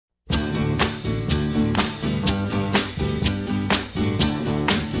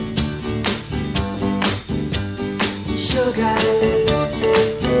sugar.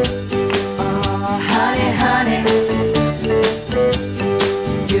 Oh, honey, honey,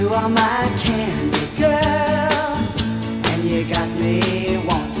 you are my candy girl, and you got me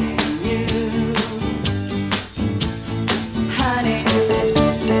wanting you. Honey,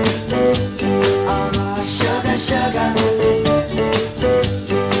 oh, sugar, sugar,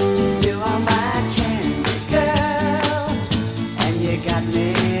 you are my candy girl, and you got me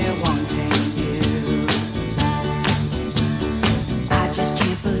wanting you. I just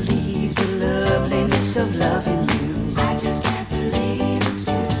can't believe the loveliness of loving you. I just can't believe it's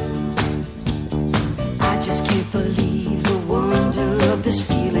true. I just can't believe the wonder of this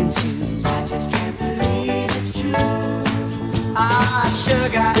feeling too. I just can't believe it's true. Ah,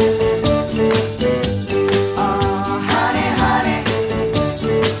 sugar. Oh, honey, honey,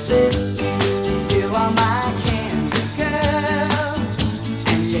 you are my candy girl,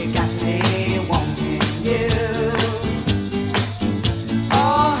 and you got me wanting you.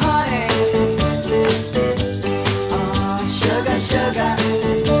 Oh, honey, oh, sugar, sugar,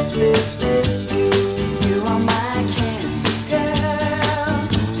 you are my candy girl,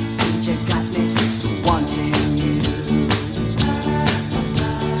 and you got me wanting you.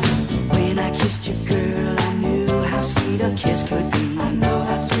 When I kissed you, girl, I knew how sweet a kiss could be. I know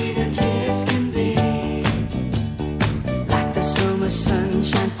how sweet a kiss can be. Like the summer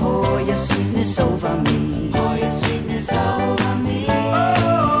sunshine, pour your sweetness over me. Pour your sweetness over me.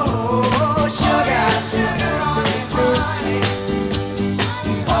 Oh, sugar, sugar on it, honey.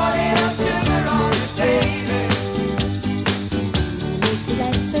 Pour little sugar on it, baby. Make your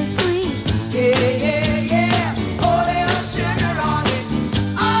life so sweet. Yeah, yeah, yeah. Pour little sugar on it.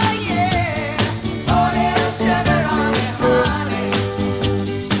 Oh, yeah. Pour little sugar on it, honey.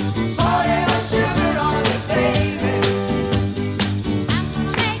 Pour little sugar on it, baby. I'm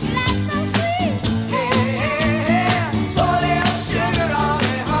gonna make your life so sweet. Yeah, pour little sugar on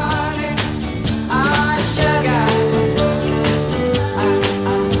it, honey. Ah, sugar.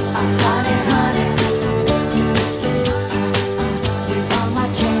 Honey, honey. You are my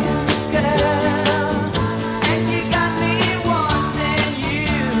candy girl, and you got me wanting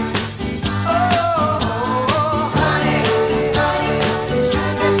you. Oh, honey, honey,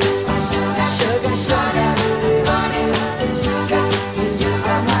 sugar, sugar, sugar, honey, sugar, you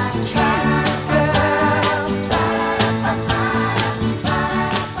are my candy girl.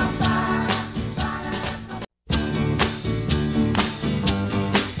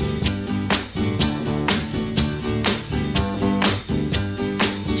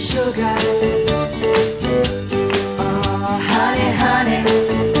 Sugar, oh, honey, honey,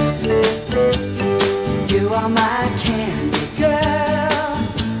 you are my candy girl,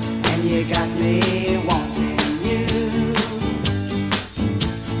 and you got me wanting you.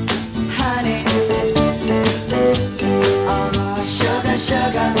 Honey, oh, sugar,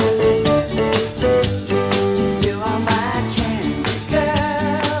 sugar, you are my candy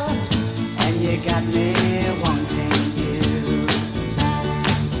girl, and you got me wanting you.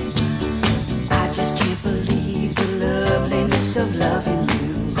 I just can't believe the loveliness of loving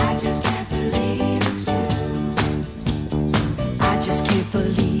you. I just can't believe it's true. I just can't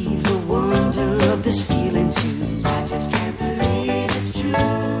believe the wonder of this feeling too. I just can't believe it's true.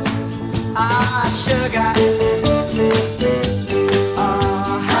 Ah, sugar.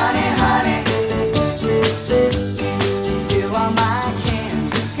 Oh, honey, honey, you are my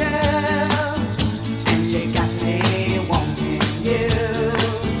candy girl, and you got me wanting you.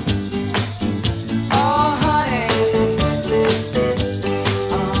 Oh, honey,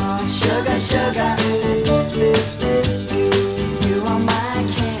 oh, sugar, sugar, you are my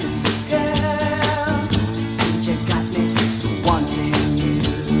candy girl, and you got me wanting you.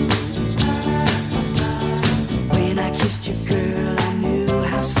 When I kissed you, girl, I knew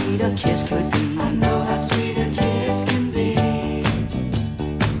how sweet a kiss could be. I know how sweet a kiss can be.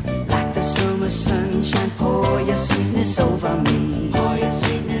 Like the summer sunshine, pour your sweetness over me. Pour your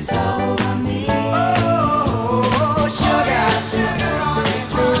sweetness over me. Oh, sugar, sugar on it,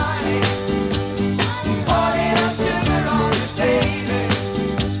 honey. Pour little sugar on it, baby.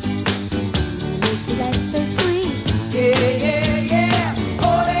 Make your life so sweet. Yeah, yeah, yeah.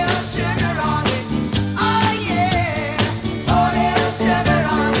 Pour little sugar on it. Oh, yeah. Pour little sugar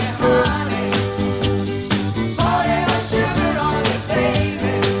on it, honey. Pour little sugar on it,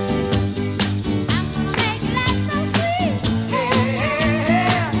 baby. I'm gonna make your life so sweet. Yeah,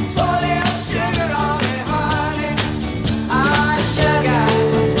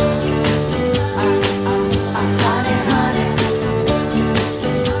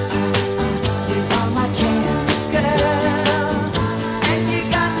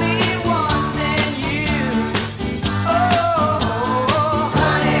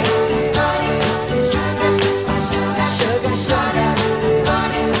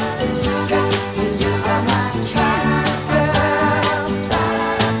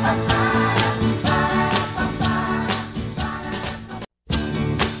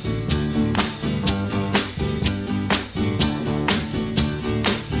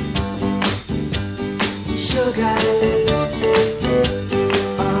 sugar.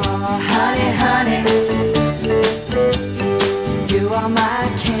 Oh, honey, honey, you are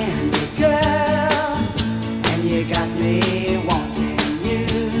my candy girl, and you got me wanting you.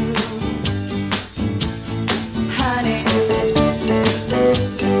 Honey,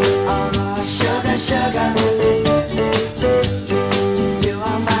 oh, sugar, sugar, you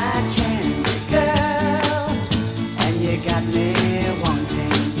are my candy girl, and you got me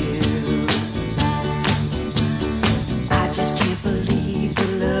wanting you. I just can't believe the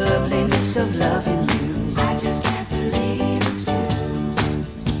loveliness of loving you. I just can't believe it's true.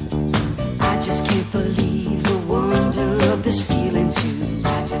 I just can't believe the wonder of this feeling too.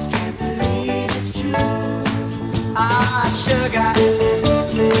 I just can't believe it's true. Ah, sugar.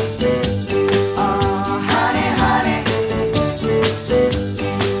 Oh, honey, honey,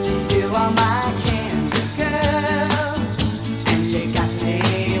 you are my candy girl, and you got me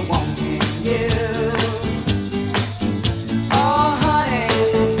wanting you. Oh, honey,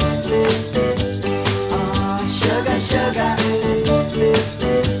 oh, sugar, sugar,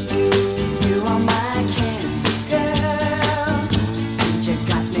 you are my candy girl, and you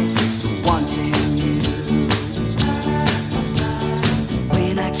got me wanting you.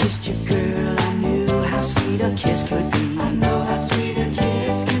 When I kissed you, girl, I knew how sweet a kiss could be. I know how sweet a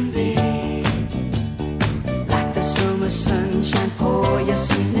kiss can be. Like the summer sunshine, pour your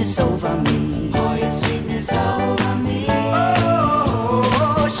sweetness over me. Pour your sweetness over